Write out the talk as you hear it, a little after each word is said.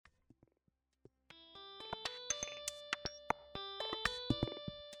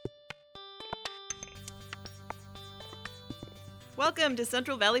Welcome to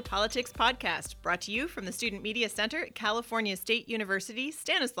Central Valley Politics Podcast, brought to you from the Student Media Center at California State University,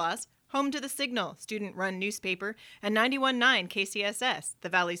 Stanislaus, home to The Signal, student-run newspaper, and 91.9 KCSS, the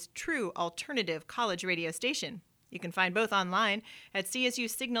Valley's true alternative college radio station. You can find both online at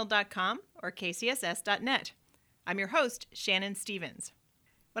csusignal.com or kcss.net. I'm your host, Shannon Stevens.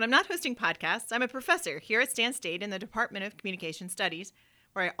 When I'm not hosting podcasts, I'm a professor here at Stan State in the Department of Communication Studies,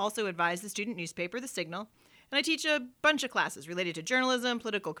 where I also advise the student newspaper, The Signal, and I teach a bunch of classes related to journalism,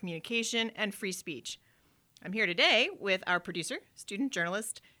 political communication, and free speech. I'm here today with our producer, student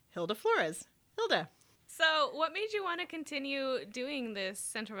journalist, Hilda Flores. Hilda. So, what made you want to continue doing this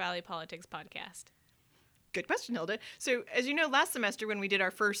Central Valley Politics podcast? Good question, Hilda. So, as you know, last semester when we did our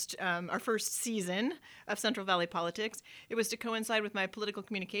first season of Central Valley Politics, it was to coincide with my political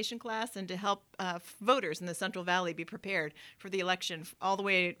communication class and to help voters in the Central Valley be prepared for the election, all the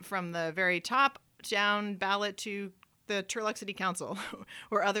way from the very top down ballot to the Turlock City Council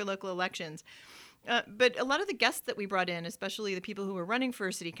or other local elections. But a lot of the guests that we brought in, especially the people who were running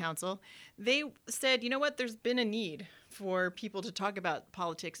for city council, they said, you know what, there's been a need for people to talk about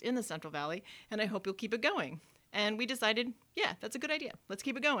politics in the Central Valley, and I hope you'll keep it going. And we decided, yeah, that's a good idea. Let's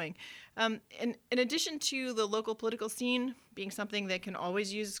keep it going. In addition to the local political scene being something that can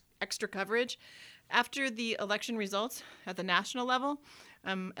always use extra coverage, after the election results at the national level,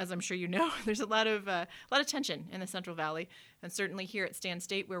 as I'm sure you know, there's a lot of tension in the Central Valley, and certainly here at Stan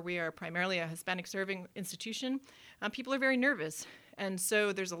State, where we are primarily a Hispanic serving institution, people are very nervous. And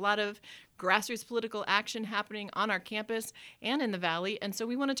so there's a lot of grassroots political action happening on our campus and in the Valley, and so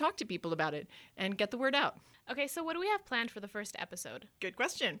we want to talk to people about it and get the word out. Okay, so what do we have planned for the first episode? Good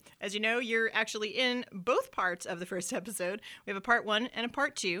question. As you know, you're actually in both parts of the first episode. We have a part 1 and a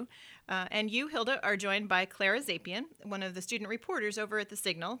part 2. And you, Hilda, are joined by Clara Zapian, one of the student reporters over at The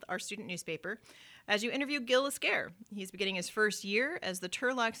Signal, our student newspaper, as you interview Gil Lasquer. He's beginning his first year as the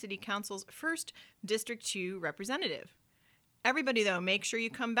Turlock City Council's first District 2 representative. Everybody, though, make sure you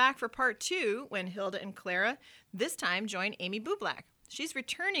come back for part 2 when Hilda and Clara this time join Amy Bublak. She's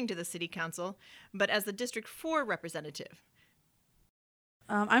returning to the City Council, but as the District 4 representative.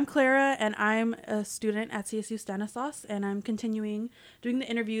 I'm Clara, and I'm a student at CSU Stanislaus, and I'm continuing doing the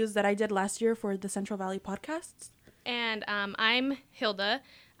interviews that I did last year for the Central Valley podcasts. And I'm Hilda.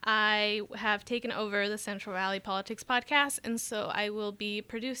 I have taken over the Central Valley Politics podcast, and so I will be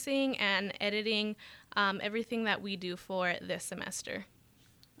producing and editing everything that we do for this semester.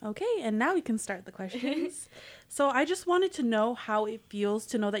 Okay, and now we can start the questions. So I just wanted to know how it feels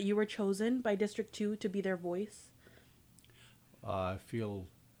to know that you were chosen by District 2 to be their voice. I feel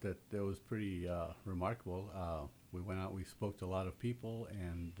that was pretty remarkable. We went out, we spoke to a lot of people,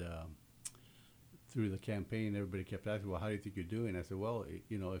 and through the campaign, everybody kept asking, well, how do you think you're doing? I said, well,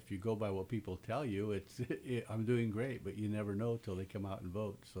 if you go by what people tell you, I'm doing great, but you never know till they come out and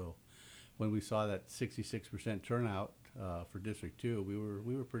vote. So when we saw that 66% turnout for District 2,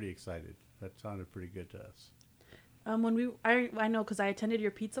 we were pretty excited. That sounded pretty good to us. I know because I attended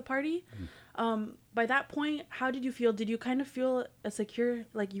your pizza party. By that point, how did you feel? Did you kind of feel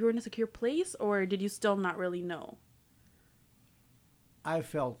like you were in a secure place, or did you still not really know? I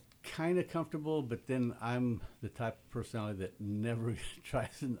felt kind of comfortable, but then I'm the type of personality that never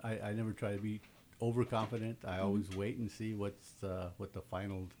tries. I never try to be overconfident. I always wait and see what the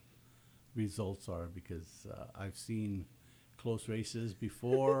final results are, because I've seen close races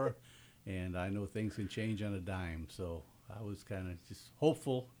before. And I know things can change on a dime, so I was kind of just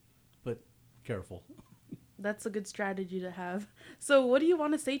hopeful, but careful. That's a good strategy to have. So what do you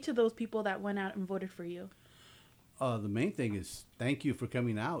want to say to those people that went out and voted for you? The main thing is thank you for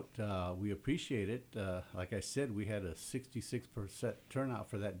coming out. We appreciate it. Like I said, we had a 66% turnout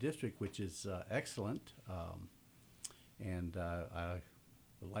for that district, which is excellent. And I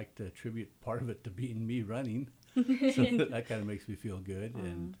would like to attribute part of it to being me running. So that kind of makes me feel good.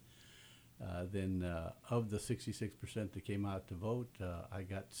 And then of the 66% that came out to vote, I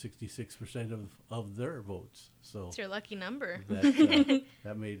got 66% of their votes. So it's your lucky number. That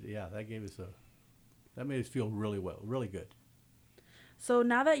made us feel really good. So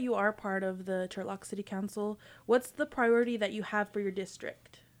now that you are part of the Turlock City Council, what's the priority that you have for your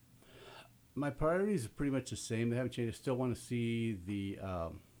district? My priorities are pretty much the same. They haven't changed. I still want to see the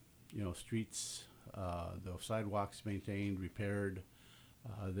streets, the sidewalks maintained, repaired.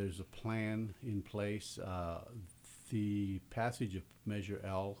 There's a plan in place. The passage of Measure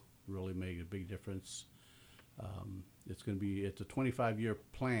L really made a big difference. It's a 25-year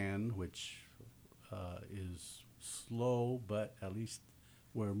plan, which is slow, but at least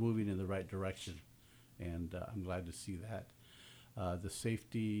we're moving in the right direction, and I'm glad to see that. The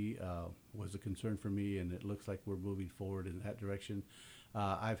safety was a concern for me, and it looks like we're moving forward in that direction.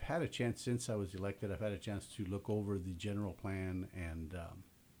 I've had a chance, since I was elected, I've had a chance to look over the general plan, and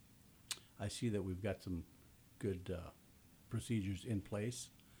I see that we've got some good procedures in place,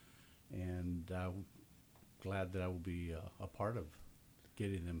 and I'm glad that I will be a part of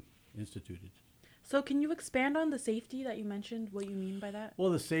getting them instituted. So can you expand on the safety that you mentioned, what you mean by that? Well,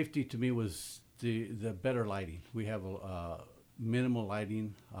 the safety to me was the better lighting. We have minimal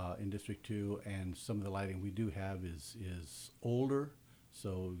lighting in District 2, and some of the lighting we do have is older.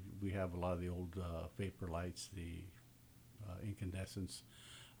 So we have a lot of the old vapor lights, the incandescents.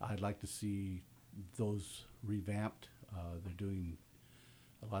 I'd like to see those revamped. They're doing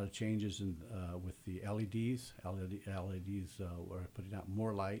a lot of changes with the LEDs. LEDs are putting out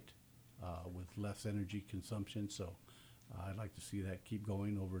more light with less energy consumption. So I'd like to see that keep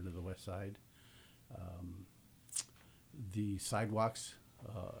going over to the west side. The sidewalks,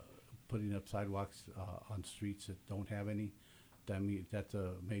 putting up sidewalks on streets that don't have any. I mean, that's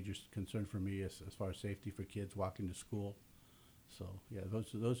a major concern for me as far as safety for kids walking to school. So yeah,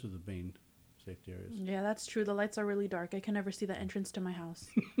 those are the main safety areas. Yeah, that's true. The lights are really dark. I can never see the entrance to my house.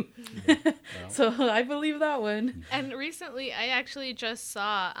 Well, So I believe that one. And recently, I actually just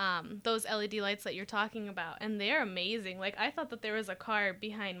saw those LED lights that you're talking about, and they're amazing. Like, I thought that there was a car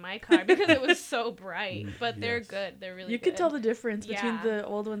behind my car because it was so bright, but they're Yes. good. They're really You good. can tell the difference between Yeah. the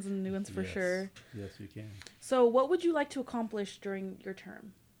old ones and the new ones for yes. sure. Yes, you can. So what would you like to accomplish during your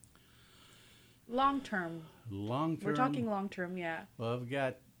term? Long term. Long term. We're talking long term, yeah. Well, I've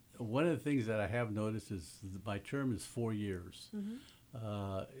got one of the things that I have noticed is my term is 4 years.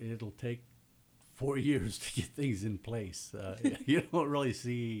 It'll take 4 years to get things in place. You don't really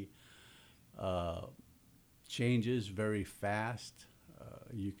see changes very fast.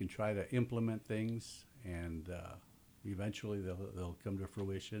 You can try to implement things, and eventually they'll come to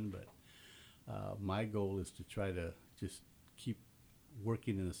fruition. But my goal is to try to just keep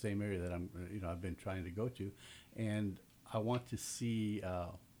working in the same area that I've been trying to go to, and I want to see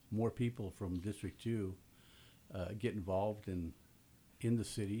more people from District 2 get involved in the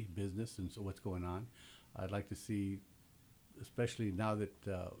city business and so what's going on. I'd like to see, especially now that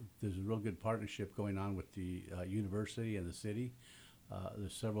there's a real good partnership going on with the university and the city.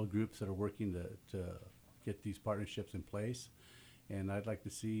 There's several groups that are working to get these partnerships in place, and I'd like to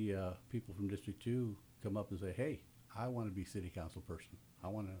see people from District 2 come up and say, "Hey, I want to be city council person. I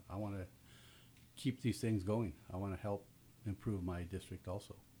want to keep these things going. I want to help improve my district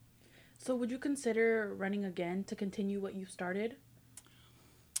also." So would you consider running again to continue what you started?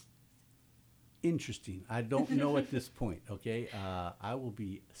 Interesting. I don't know at this point. Okay, I will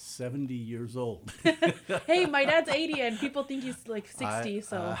be 70 years old. Hey, my dad's 80 and people think he's like 60,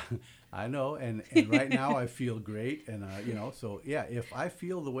 so I know, and right now I feel great, and so yeah. If I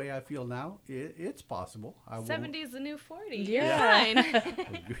feel the way I feel now, it's possible. I will. 70 is the new 40. Yeah. You're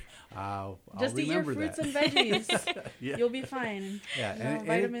fine. I'll just eat your remember fruits that. and veggies. Yeah. You'll be fine. Yeah, No, and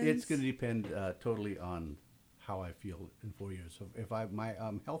vitamins. it's going to depend totally on how I feel in 4 years. So if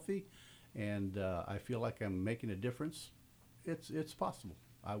I'm healthy, and I feel like I'm making a difference, it's possible.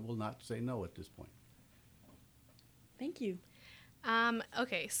 I will not say no at this point. Thank you.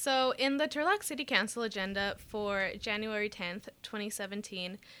 Okay, so in the Turlock City Council agenda for January 10th,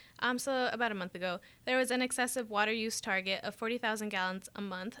 2017, so about a month ago, there was an excessive water use target of 40,000 gallons a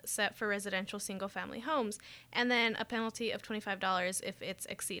month set for residential single-family homes, and then a penalty of $25 if it's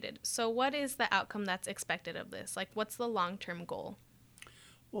exceeded. So what is the outcome that's expected of this? Like, what's the long-term goal?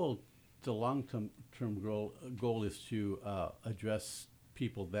 Well, the long-term goal is to address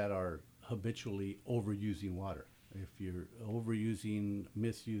people that are habitually overusing water. If you're overusing,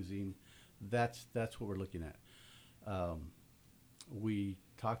 misusing, that's what we're looking at. We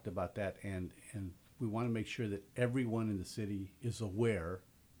talked about that, and we want to make sure that everyone in the city is aware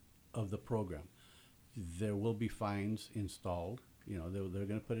of the program. There will be fines installed. They're going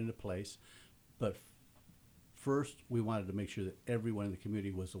to put into place, but first, we wanted to make sure that everyone in the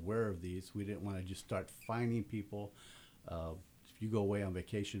community was aware of these. We didn't want to just start fining people. If you go away on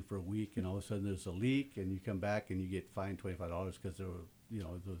vacation for a week and all of a sudden there's a leak and you come back and you get fined $25 because there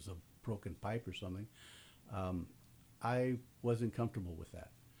was a broken pipe or something, I wasn't comfortable with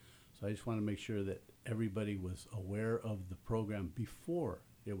that. So I just want to make sure that everybody was aware of the program before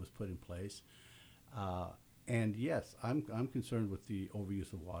it was put in place. And yes, I'm concerned with the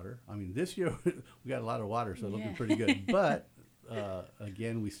overuse of water. I mean, this year we got a lot of water, so looking pretty good. But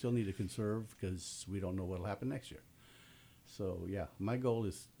again, we still need to conserve because we don't know what will happen next year. So yeah, my goal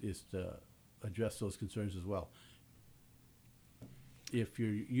is to address those concerns as well. if you're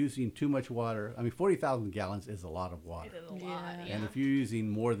using too much water, I mean, 40,000 gallons is a lot of water. It is a lot. Yeah. Yeah. And if you're using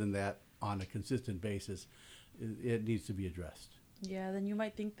more than that on a consistent basis, it needs to be addressed. Yeah, then you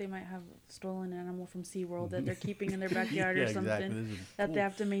might think they might have stolen an animal from SeaWorld that they're keeping in their backyard or something Exactly. This is that pool. they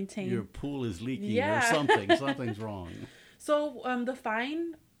have to maintain. Your pool is leaking Yeah. or something. Something's wrong. So the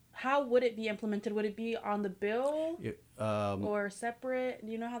fine, how would it be implemented? Would it be on the bill or separate?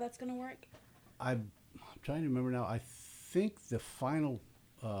 Do you know how that's going to work? I'm trying to remember now. I think the final,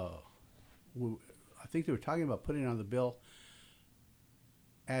 I think they were talking about putting it on the bill,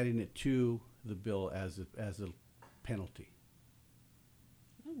 adding it to the bill as a penalty.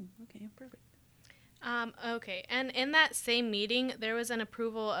 Oh, okay, perfect. Okay, and in that same meeting, there was an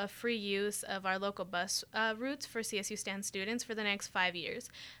approval of free use of our local bus routes for CSU STAN students for the next 5 years.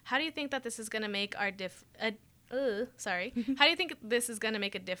 How do you think that this is going to make our How do you think this is going to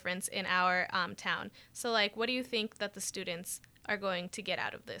make a difference in our town? So, like, what do you think that the students are going to get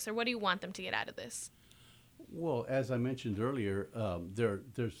out of this, or what do you want them to get out of this? Well, as I mentioned earlier,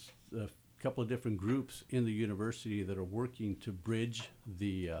 there's a couple of different groups in the university that are working to bridge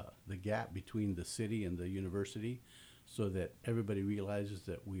the gap between the city and the university, so that everybody realizes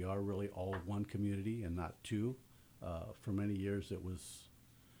that we are really all one community and not two. For many years, it was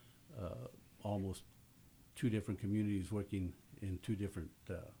almost two different communities working in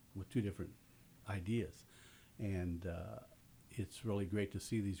with two different ideas, and it's really great to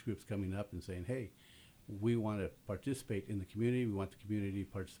see these groups coming up and saying, "Hey, we want to participate in the community. We want the community to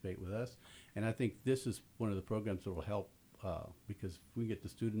participate with us." And I think this is one of the programs that will help because if we get the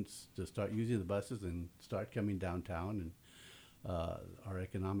students to start using the buses and start coming downtown, and our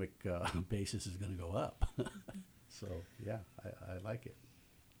economic basis is going to go up. So, yeah, I like it.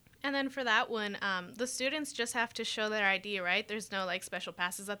 And then for that one, the students just have to show their ID, right? There's no, like, special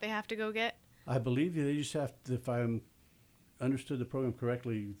passes that they have to go get? I believe they just have to, if I understood the program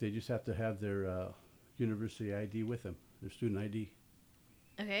correctly, they just have to have their university ID with them, their student ID.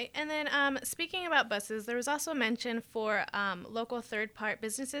 Okay, and then speaking about buses, there was also mention for local third-party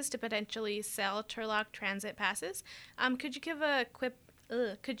businesses to potentially sell Turlock Transit passes. Could you give a quick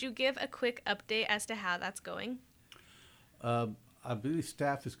update as to how that's going? I believe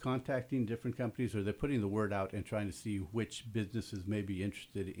staff is contacting different companies, or they're putting the word out and trying to see which businesses may be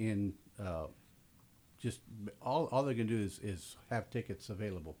interested in. Just all they're going to do is have tickets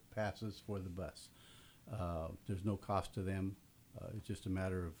available, passes for the bus. There's no cost to them. It's just a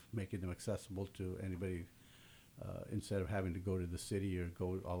matter of making them accessible to anybody. Instead of having to go to the city or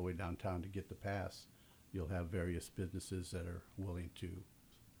go all the way downtown to get the pass, you'll have various businesses that are willing to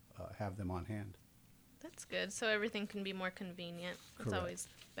have them on hand. That's good. So everything can be more convenient. It's Correct. always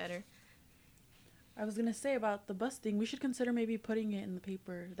better. I was going to say about the bus thing, we should consider maybe putting it in the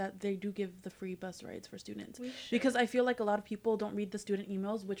paper that they do give the free bus rides for students. We should. Because I feel like a lot of people don't read the student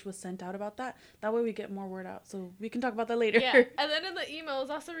emails, which was sent out about that. That way we get more word out. So we can talk about that later. Yeah, and then in the email, it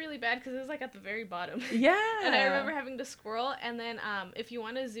was also really bad because it was, like, at the very bottom. Yeah. And I remember having to scroll, and then if you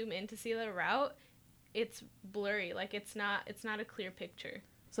want to zoom in to see the route, it's blurry. Like, it's not a clear picture.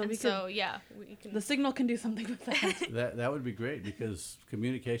 So we can. the signal can do something with that. That would be great, because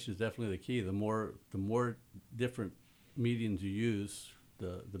communication is definitely the key. The more different mediums you use,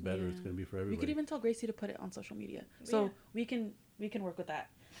 the better it's Yeah. going to be for We everybody. could even tell Gracie to put it on social media. So Yeah. we can work with that.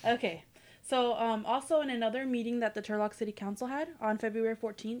 Okay. So also in another meeting that the Turlock City Council had on February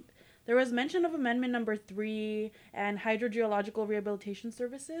 14th, there was mention of amendment number 3 and hydrogeological rehabilitation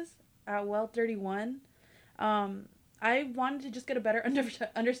services at well 31. I wanted to just get a better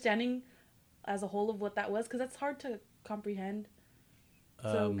understanding as a whole of what that was, because that's hard to comprehend.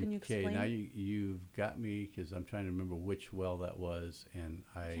 So can you explain? Okay, now you've got me, because I'm trying to remember which well that was, and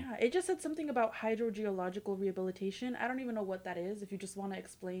Yeah, it just said something about hydrogeological rehabilitation. I don't even know what that is. If you just want to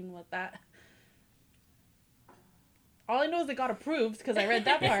explain what that. All I know is it got approved, because I read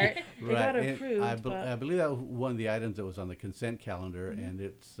that part. It got and approved. I but believe that was one of the items that was on the consent calendar, and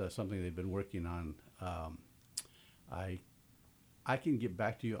it's something they've been working on. I can get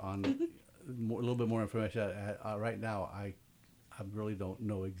back to you on a little bit more information. Right now, I really don't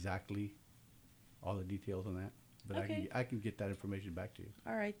know exactly all the details on that, but Okay. I can get that information back to you.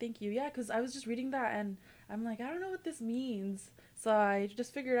 All right, thank you. Yeah, because I was just reading that, and I'm like, I don't know what this means. So I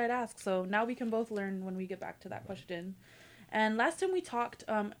just figured I'd ask. So now we can both learn when we get back to that question. And last time we talked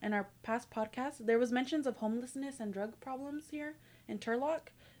in our past podcast, there was mentions of homelessness and drug problems here in Turlock.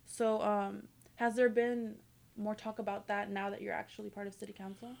 So has there been more talk about that now that you're actually part of City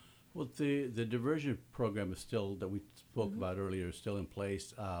Council? Well, the diversion program is still, that we spoke about earlier, is still in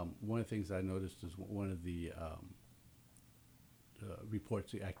place. One of the things I noticed is one of the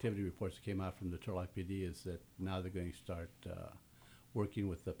reports, the activity reports that came out from the Turlock PD, is that now they're going to start working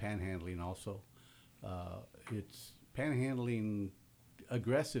with the panhandling also. It's panhandling,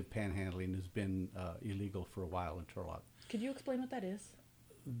 aggressive panhandling has been illegal for a while in Turlock. Could you explain what that is?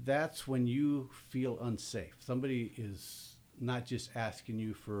 That's when you feel unsafe. Somebody is not just asking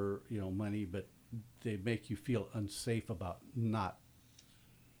you for money, but they make you feel unsafe about not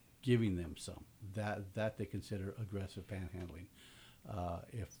giving them some. That they consider aggressive panhandling.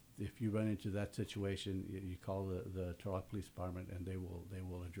 If you run into that situation, you call the Turlock Police Department and they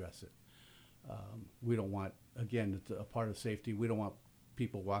will address it. We don't want, again, it's a part of safety. We don't want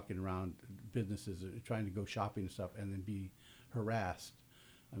people walking around businesses trying to go shopping and stuff and then be harassed.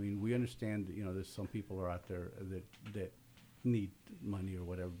 I mean, we understand, there's some people are out there that need money or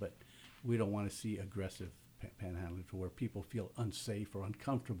whatever, but we don't want to see aggressive panhandling to where people feel unsafe or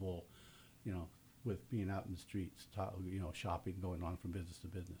uncomfortable, with being out in the streets, shopping, going on from business to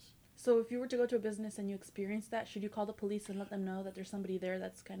business. So if you were to go to a business and you experience that, should you call the police and let them know that there's somebody there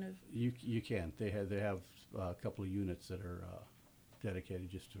that's kind of... You can. They have a couple of units that are dedicated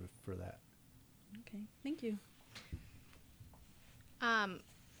just for that. Okay, thank you.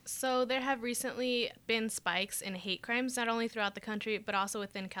 So there have recently been spikes in hate crimes, not only throughout the country, but also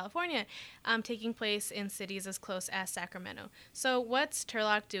within California, taking place in cities as close as Sacramento. So what's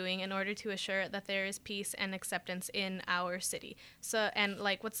Turlock doing in order to assure that there is peace and acceptance in our city? And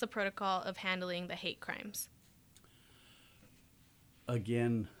what's the protocol of handling the hate crimes?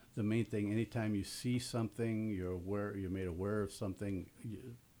 Again, the main thing, anytime you see something, you're made aware of something,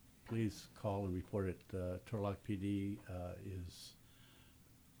 please call and report it. Turlock PD is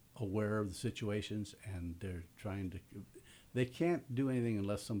aware of the situations, and they can't do anything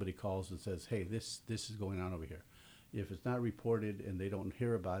unless somebody calls and says, hey, this is going on over here. If it's not reported and they don't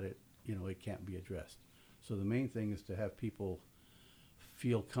hear about it, it can't be addressed. So the main thing is to have people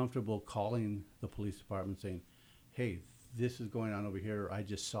feel comfortable calling the police department saying, hey, this is going on over here, or I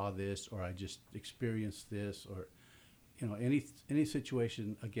just saw this, or I just experienced this, or any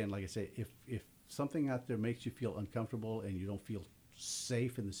situation. Again, like I say, if something out there makes you feel uncomfortable and you don't feel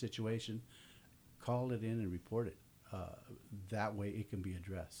safe in the situation, call it in and report it. That way it can be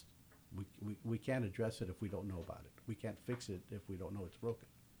addressed. We can't address it if we don't know about it. We can't fix it if we don't know it's broken.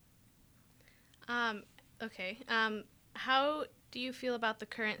 Okay. How do you feel about the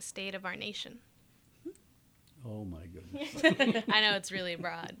current state of our nation? Oh my goodness. I know it's really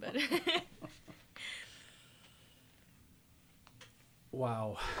broad, but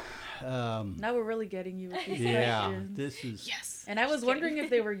wow. Now we're really getting you with these Yeah, questions. this is... yes. And I was wondering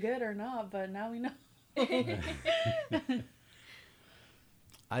if they were good or not, but now we know.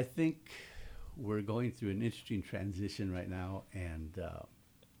 I think we're going through an interesting transition right now, and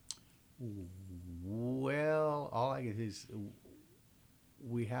all I can say is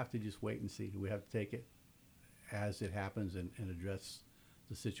we have to just wait and see. We have to take it as it happens and address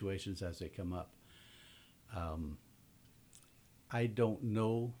the situations as they come up. I don't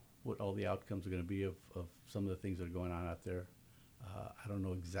know what all the outcomes are going to be of some of the things that are going on out there. I don't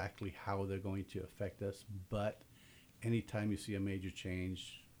know exactly how they're going to affect us, but anytime you see a major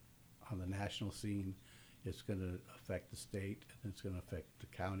change on the national scene, it's going to affect the state, and it's going to affect the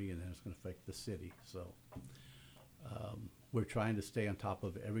county, and then it's going to affect the city. So we're trying to stay on top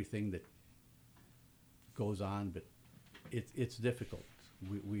of everything that goes on, but it's difficult.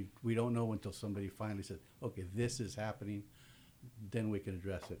 We don't know until somebody finally says, okay, this is happening, then we can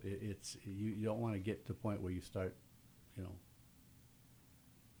address it. You don't want to get to the point where you start,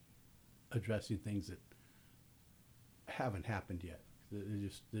 addressing things that haven't happened yet.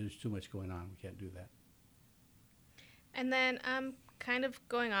 There's too much going on. We can't do that. And then kind of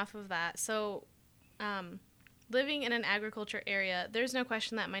going off of that, so living in an agriculture area, there's no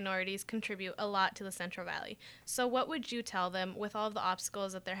question that minorities contribute a lot to the Central Valley. So what would you tell them with all of the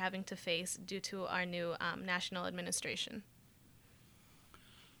obstacles that they're having to face due to our new national administration?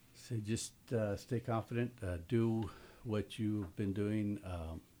 So just stay confident, do what you've been doing,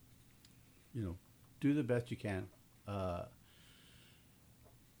 do the best you can.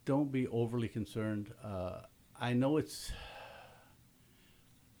 Don't be overly concerned. I know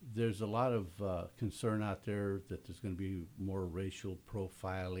there's a lot of concern out there that there's going to be more racial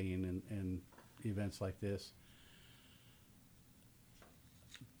profiling and events like this.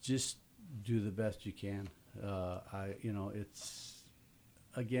 Just do the best you can. It's,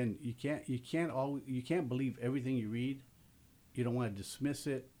 again, you can't believe everything you read. You don't want to dismiss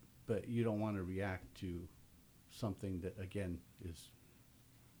it, but you don't want to react to something that, again, is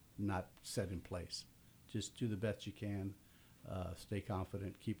not set in place. Just do the best you can. Stay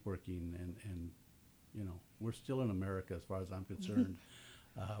confident, keep working, and we're still in America as far as I'm concerned.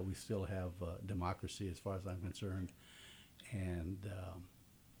 We still have democracy as far as I'm concerned, and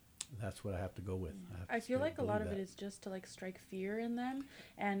that's what I have to go with. I feel like a lot of that. it is just to like strike fear in them,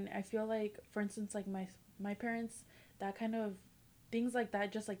 and I feel like, for instance, like my parents, that kind of things like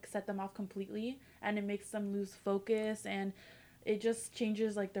that just like set them off completely, and it makes them lose focus, and it just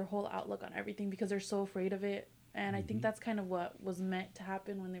changes like their whole outlook on everything because they're so afraid of it. And I think that's kind of what was meant to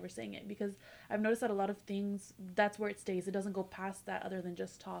happen when they were saying it, because I've noticed that a lot of things, that's where it stays. It doesn't go past that other than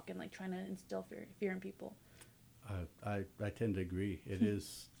just talk and like trying to instill fear in people. I tend to agree. It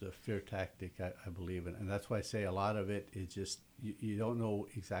is the fear tactic, I believe, and that's why I say a lot of it is just you don't know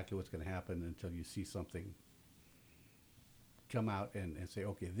exactly what's going to happen until you see something come out and say,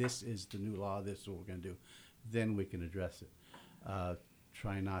 okay, this is the new law, this is what we're going to do. Then we can address it.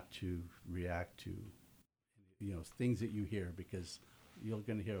 Try not to react to things that you hear, because you're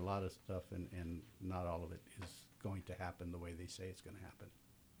going to hear a lot of stuff, and not all of it is going to happen the way they say it's going to happen.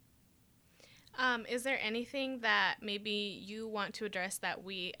 Is there anything that maybe you want to address that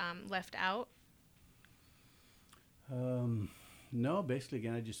we left out? No, basically,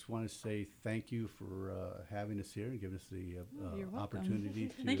 again, I just want to say thank you for having us here and giving us the You're welcome. opportunity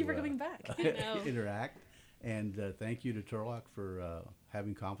to Thank you for coming back. interact. And thank you to Turlock for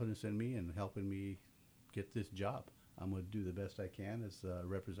having confidence in me and helping me get this job. I'm going to do the best I can as a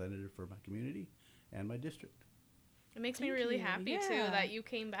representative for my community and my district. It makes me Thank really you. happy, too, Yeah. that you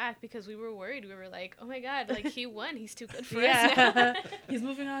came back, because we were worried. We were like, oh, my God, like, he won. He's too good for us Yeah, now. he's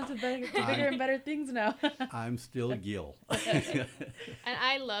moving on to bigger and better things now. I'm still Gil. And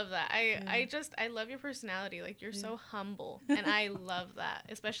I love that. I love your personality. Like, you're so humble. And I love that,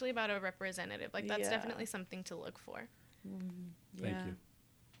 especially about a representative. Like, that's Yeah. definitely something to look for. Thank you.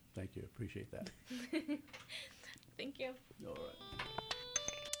 Thank you. Appreciate that. Thank you. All right.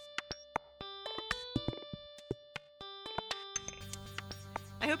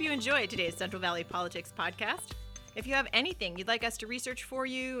 I hope you enjoyed today's Central Valley Politics podcast. If you have anything you'd like us to research for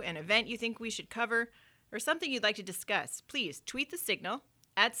you, an event you think we should cover, or something you'd like to discuss, please tweet the Signal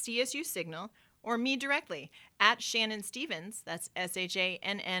at CSU Signal, or me directly at Shannon Stevens. That's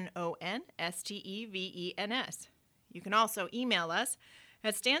ShannonStevens. You can also email us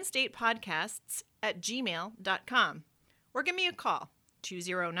at stanstatepodcasts@gmail.com, or give me a call,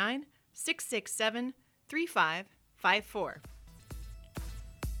 209-667-3554.